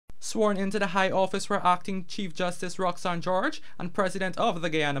Sworn into the high office were Acting Chief Justice Roxanne George and President of the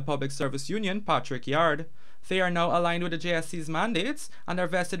Guyana Public Service Union, Patrick Yard. They are now aligned with the JSC's mandates and are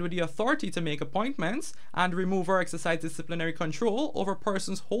vested with the authority to make appointments and remove or exercise disciplinary control over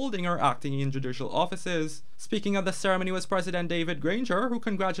persons holding or acting in judicial offices. Speaking at the ceremony was President David Granger, who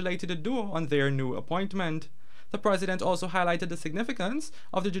congratulated the duo on their new appointment. The President also highlighted the significance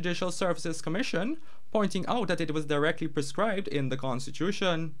of the Judicial Services Commission, pointing out that it was directly prescribed in the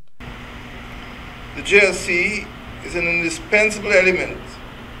Constitution. The JSC is an indispensable element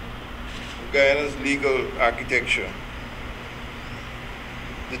of Guyana's legal architecture.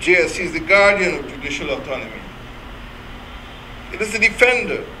 The JSC is the guardian of judicial autonomy. It is the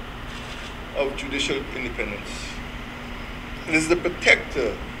defender of judicial independence. It is the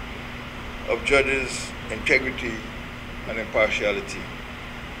protector of judges' integrity and impartiality.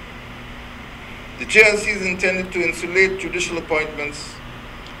 The JSC is intended to insulate judicial appointments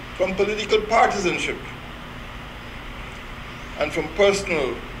from political partisanship and from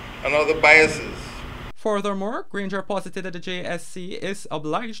personal and other biases. Furthermore, Granger posited that the JSC is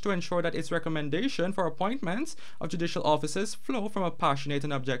obliged to ensure that its recommendation for appointments of judicial officers flow from a passionate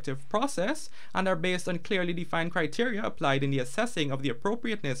and objective process and are based on clearly defined criteria applied in the assessing of the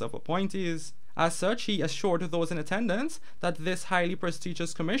appropriateness of appointees. As such, he assured those in attendance that this highly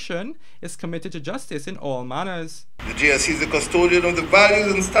prestigious commission is committed to justice in all manners. The JSC is the custodian of the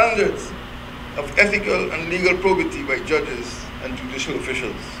values and standards of ethical and legal probity by judges and judicial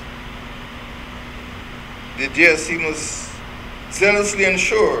officials. The JSC must zealously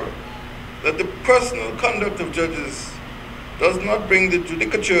ensure that the personal conduct of judges does not bring the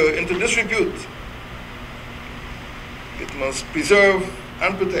judicature into disrepute. It must preserve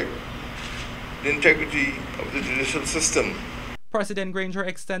and protect the integrity of the judicial system. President Granger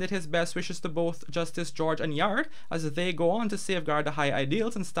extended his best wishes to both Justice George and Yard as they go on to safeguard the high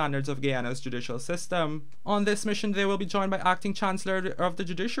ideals and standards of Guyana's judicial system. On this mission, they will be joined by Acting Chancellor of the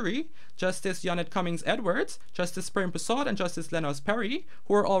Judiciary, Justice Yonet Cummings Edwards, Justice Prem Prasad, and Justice Lenos Perry,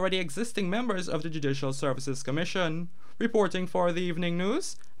 who are already existing members of the Judicial Services Commission. Reporting for the Evening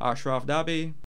News, Ashraf Dabi.